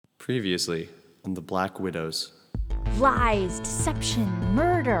Previously on The Black Widows. Lies, deception,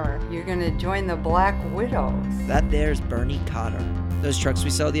 murder. You're gonna join the Black Widows. That there's Bernie Cotter. Those trucks we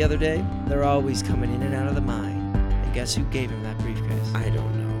saw the other day, they're always coming in and out of the mine. And guess who gave him that briefcase? I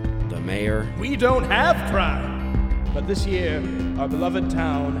don't know. The mayor? We don't have crime. But this year, our beloved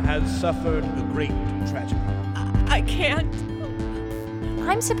town has suffered a great tragedy. I can't.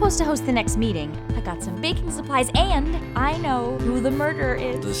 I'm supposed to host the next meeting. I got some baking supplies and I know who the murderer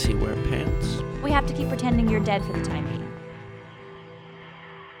is. Does he wear pants? We have to keep pretending you're dead for the time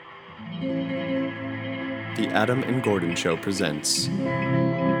being. The Adam and Gordon Show presents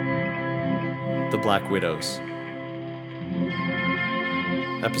The Black Widows.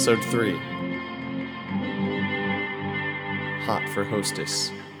 Episode 3. Hot for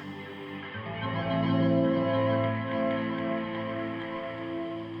Hostess.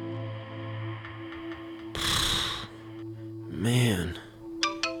 Man.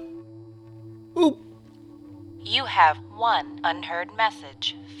 You have one unheard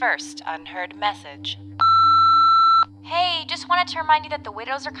message. First unheard message. Hey, just wanted to remind you that the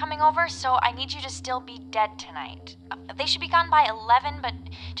widows are coming over, so I need you to still be dead tonight. They should be gone by 11, but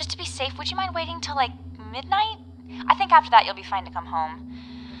just to be safe, would you mind waiting till like midnight? I think after that you'll be fine to come home.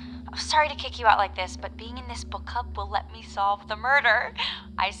 I'm sorry to kick you out like this, but being in this book club will let me solve the murder.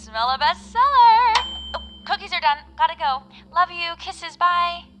 I smell a bestseller. Oh, cookies are done. Gotta go. Love you. Kisses.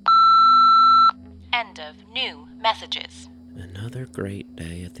 Bye. End of new messages. Another great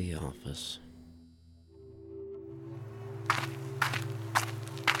day at the office.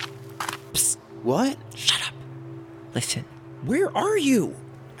 Psst. What? Shut up. Listen, where are you?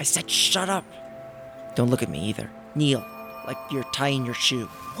 I said shut up. Don't look at me either. Kneel, like you're tying your shoe.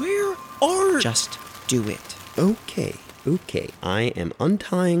 Where are... Just do it. Okay. I am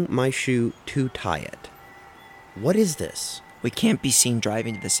untying my shoe to tie it. What is this? We can't be seen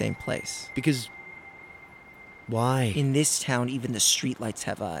driving to the same place. Because... Why? In this town, even the streetlights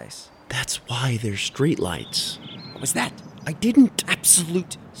have eyes. That's why there's streetlights. What was that? I didn't...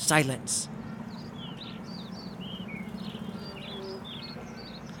 Absolute silence.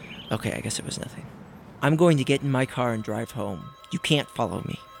 Okay, I guess it was nothing. I'm going to get in my car and drive home. You can't follow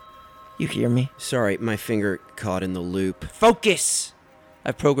me. You hear me? Sorry, my finger caught in the loop. Focus!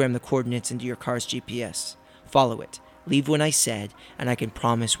 I've programmed the coordinates into your car's GPS. Follow it. Leave when I said, and I can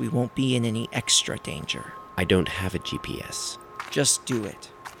promise we won't be in any extra danger. I don't have a GPS. Just do it.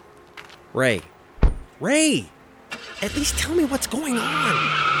 Ray! At least tell me what's going on!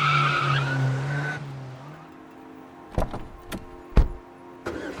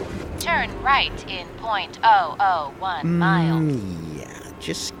 Turn right in .001 miles. Yeah,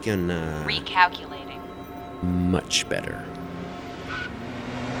 just gonna... Recalculating. Much better.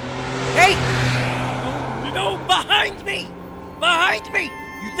 Hey! No, behind me! Behind me!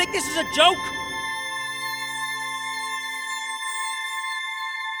 You think this is a joke?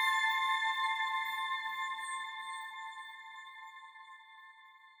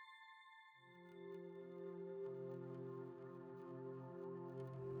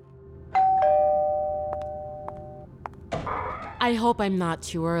 I hope I'm not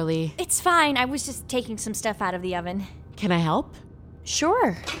too early. It's fine. I was just taking some stuff out of the oven. Can I help?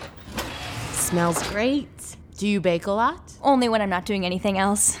 Sure. Smells great. Do you bake a lot? Only when I'm not doing anything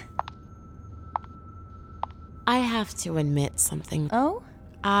else. I have to admit something. Oh?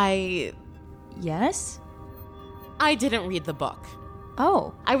 Yes? I didn't read the book.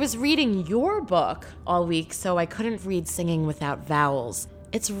 Oh. I was reading your book all week, so I couldn't read Singing Without Vowels.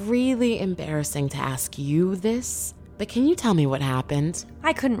 It's really embarrassing to ask you this, but can you tell me what happened?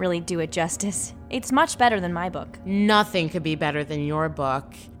 I couldn't really do it justice. It's much better than my book. Nothing could be better than your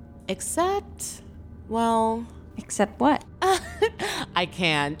book. Except, well... Except what? I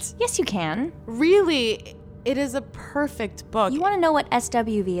can't. Yes, you can. Really, it is a perfect book. You want to know what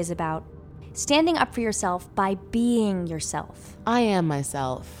SWV is about? Standing up for yourself by being yourself. I am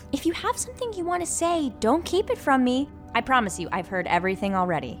myself. If you have something you want to say, don't keep it from me. I promise you, I've heard everything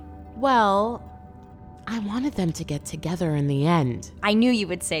already. Well, I wanted them to get together in the end. I knew you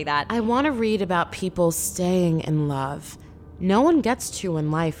would say that. I want to read about people staying in love. No one gets to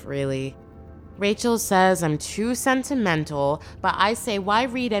in life, really. Rachel says I'm too sentimental, but I say why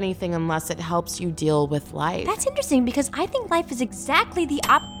read anything unless it helps you deal with life? That's interesting because I think life is exactly the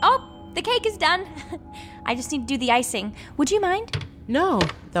Oh, the cake is done. I just need to do the icing. Would you mind? No,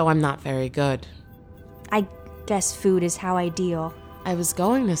 though I'm not very good. I guess food is how I deal. I was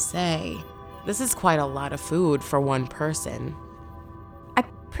going to say, this is quite a lot of food for one person. I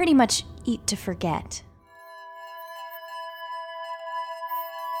pretty much eat to forget.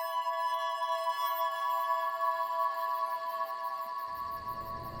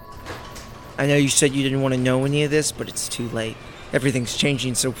 I know you said you didn't want to know any of this, but it's too late. Everything's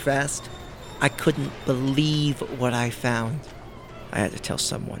changing so fast. I couldn't believe what I found. I had to tell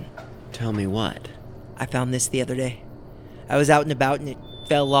someone. Tell me what? I found this the other day. I was out and about and it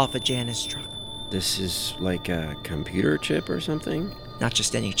fell off a Janus truck. This is like a computer chip or something? Not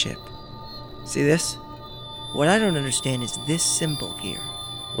just any chip. See this? What I don't understand is this symbol here.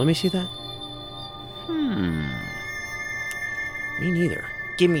 Let me see that. Me neither.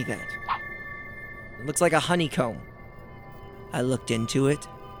 Give me that. It looks like a honeycomb. I looked into it.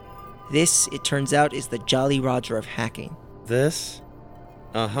 This, it turns out, is the Jolly Roger of hacking. This?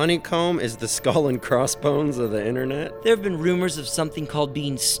 A honeycomb is the skull and crossbones of the internet? There have been rumors of something called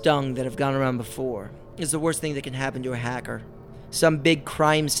being stung that have gone around before. It's the worst thing that can happen to a hacker. Some big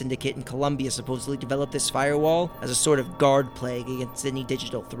crime syndicate in Colombia supposedly developed this firewall as a sort of guard plague against any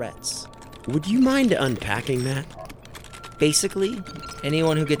digital threats. Would you mind unpacking that? Basically,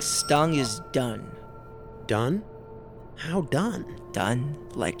 anyone who gets stung is done. Done? How done? Done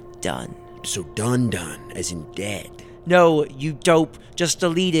like done. So done, as in dead. No, you dope. Just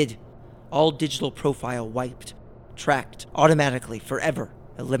deleted. All digital profile wiped. Tracked. Automatically. Forever.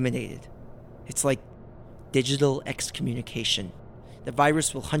 Eliminated. It's like digital excommunication. The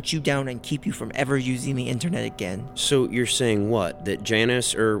virus will hunt you down and keep you from ever using the internet again. So you're saying what? That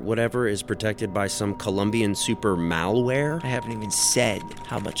Janus or whatever is protected by some Colombian super malware? I haven't even said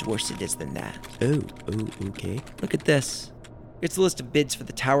how much worse it is than that. Oh, okay. Look at this. It's a list of bids for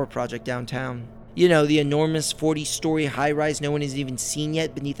the tower project downtown. You know, the enormous 40-story high-rise no one has even seen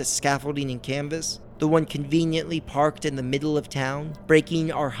yet beneath the scaffolding and canvas? The one conveniently parked in the middle of town,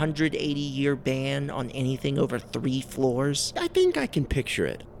 breaking our 180-year ban on anything over 3 floors? I think I can picture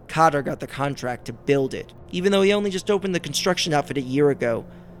it. Cotter got the contract to build it, even though he only just opened the construction outfit a year ago.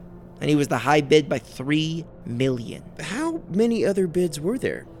 And he was the high bid by $3 million. How many other bids were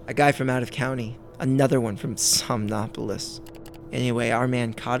there? A guy from out of county, another one from Somnopolis. Anyway, our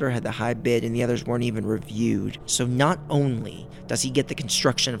man Cotter had the high bid and the others weren't even reviewed. So not only does he get the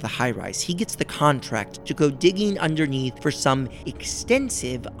construction of the high-rise, he gets the contract to go digging underneath for some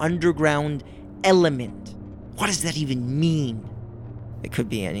extensive underground element. What does that even mean? It could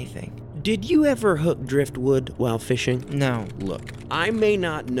be anything. Did you ever hook driftwood while fishing? No. Look, I may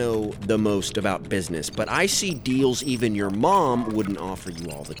not know the most about business, but I see deals even your mom wouldn't offer you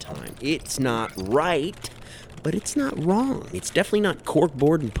all the time. It's not right, but it's not wrong. It's definitely not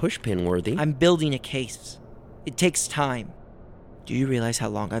corkboard and pushpin worthy. I'm building a case. It takes time. Do you realize how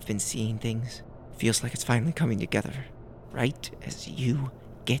long I've been seeing things? Feels like it's finally coming together. Right as you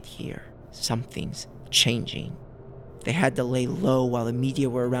get here, something's changing. They had to lay low while the media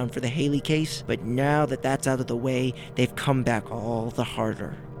were around for the Haley case, but now that that's out of the way, they've come back all the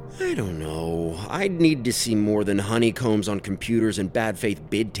harder. I don't know. I'd need to see more than honeycombs on computers and bad faith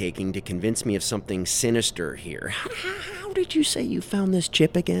bid taking to convince me of something sinister here. How did you say you found this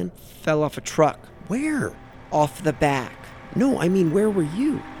chip again? Fell off a truck. Where? Off the back. No, I mean, where were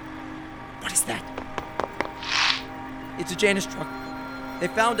you? What is that? It's a Janus truck. They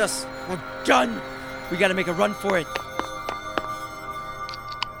found us. We're done. We gotta make a run for it.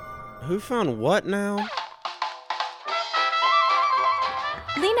 Who found what now?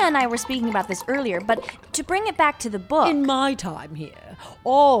 Lena and I were speaking about this earlier, but to bring it back to the book... In my time here,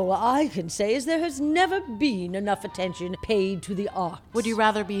 all I can say is there has never been enough attention paid to the arts. Would you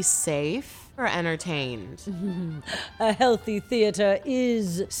rather be safe or entertained? A healthy theater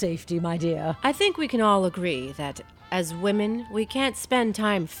is safety, my dear. I think we can all agree that as women, we can't spend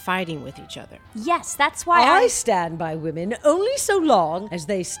time fighting with each other. Yes, that's why I stand by women only so long as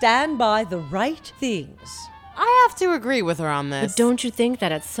they stand by the right things. I have to agree with her on this. But don't you think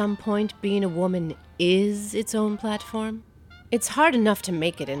that at some point being a woman is its own platform? It's hard enough to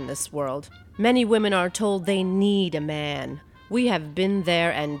make it in this world. Many women are told they need a man. We have been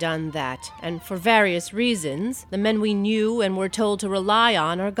there and done that, and for various reasons, the men we knew and were told to rely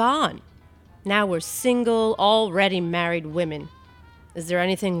on are gone. Now we're single, already married women. Is there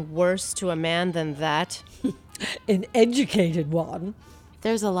anything worse to a man than that? An educated one.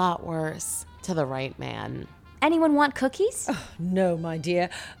 There's a lot worse to the right man. Anyone want cookies? Oh, no, my dear.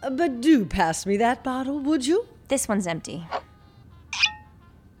 But do pass me that bottle, would you? This one's empty.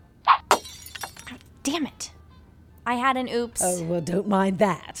 Damn it. I had an oops. Oh, well, don't mind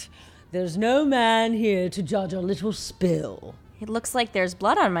that. There's no man here to judge a little spill. It looks like there's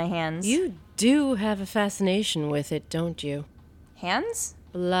blood on my hands. You do have a fascination with it, don't you? Hands?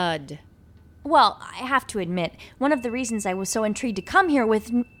 Blood. Well, I have to admit, one of the reasons I was so intrigued to come here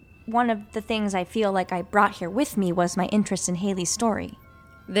with... One of the things I feel like I brought here with me was my interest in Haley's story.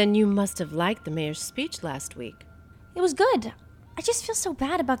 Then you must have liked the mayor's speech last week. It was good. I just feel so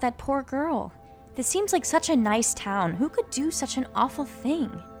bad about that poor girl. This seems like such a nice town. Who could do such an awful thing?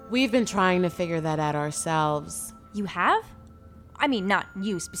 We've been trying to figure that out ourselves. You have? I mean, not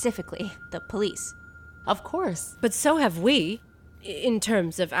you specifically, the police. Of course. But so have we, in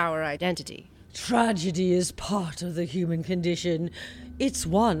terms of our identity. Tragedy is part of the human condition. It's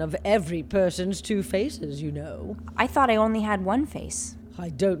one of every person's two faces, you know. I thought I only had one face. I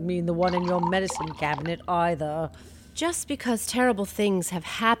don't mean the one in your medicine cabinet either. Just because terrible things have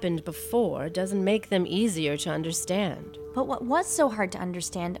happened before doesn't make them easier to understand. But what was so hard to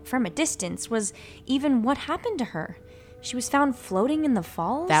understand from a distance was even what happened to her. She was found floating in the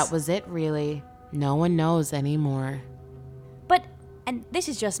falls? That was it, really. No one knows anymore. But, and this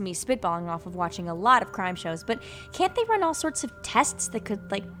is just me spitballing off of watching a lot of crime shows, but can't they run all sorts of tests that could,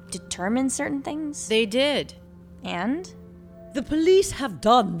 determine certain things? They did. And? The police have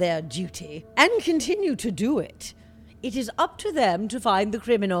done their duty and continue to do it. It is up to them to find the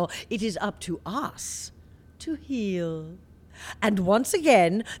criminal. It is up to us to heal. And once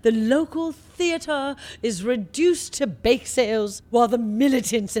again, the local theater is reduced to bake sales while the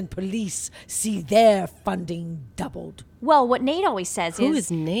militants and police see their funding doubled. Well, what Nate always says Who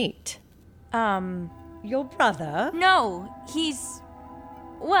is Nate? Your brother? No, he's...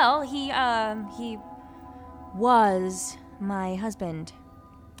 Well, he was my husband.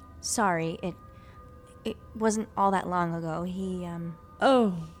 Sorry, it wasn't all that long ago.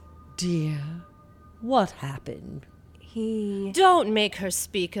 Oh, dear. What happened? Don't make her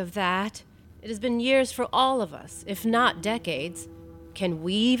speak of that. It has been years for all of us, if not decades. Can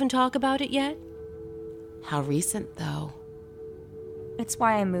we even talk about it yet? How recent, though? It's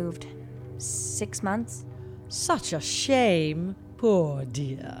why I moved. 6 months. Such a shame. Poor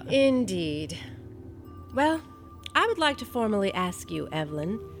dear. Indeed. Well, I would like to formally ask you,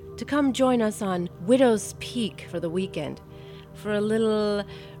 Evelyn, to come join us on Widow's Peak for the weekend. For a little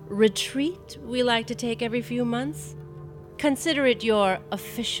retreat we like to take every few months. Consider it your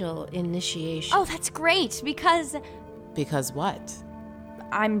official initiation. Oh, that's great, because... Because what?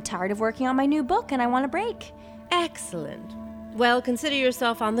 I'm tired of working on my new book and I want a break. Excellent. Well, consider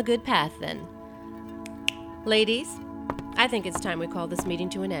yourself on the good path, then. Ladies, I think it's time we call this meeting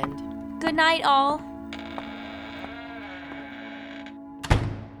to an end. Good night, all.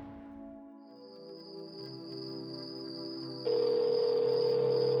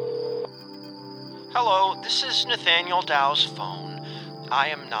 Hello, this is Nathaniel Dow's phone. I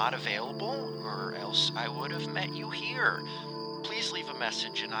am not available, or else I would have met you here. Please leave a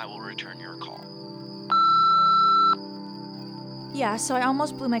message and I will return your call. Yeah, so I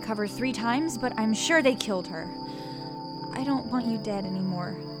almost blew my cover 3 times, but I'm sure they killed her. I don't want you dead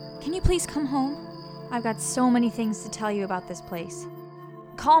anymore. Can you please come home? I've got so many things to tell you about this place.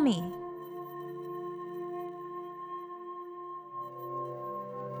 Call me.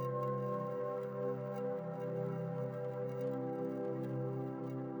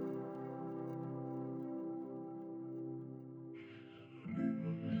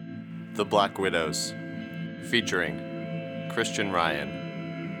 The Black Widows, featuring Christian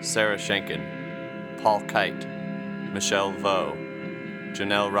Ryan, Sarah Schenken, Paul Kite, Michelle Vo,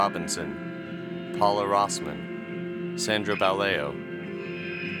 Janelle Robinson, Paula Rossman, Sandra Baleo.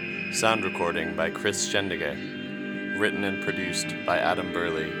 Sound recording by Chris Schendige. Written and produced by Adam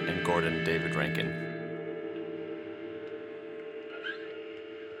Burley and Gordon David Rankin.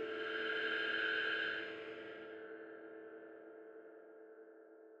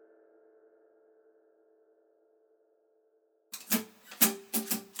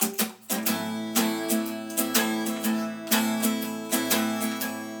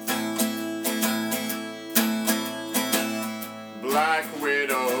 Black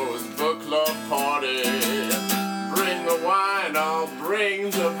Widow's book club party. Bring the wine, I'll bring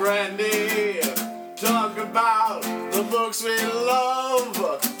the brandy. Talk about the books we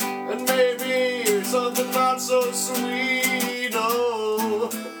love, and maybe something not so sweet, oh.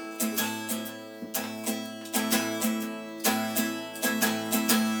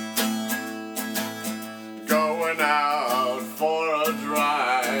 Going out for a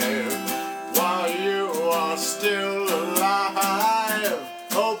drive while you are still alive.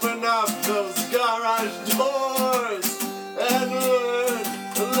 Open up those garage doors and learn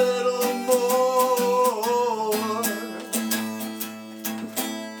a little more.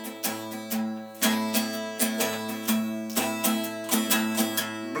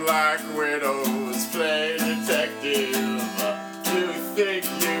 Black Widows play detective. You think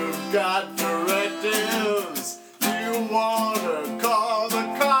you've got directive?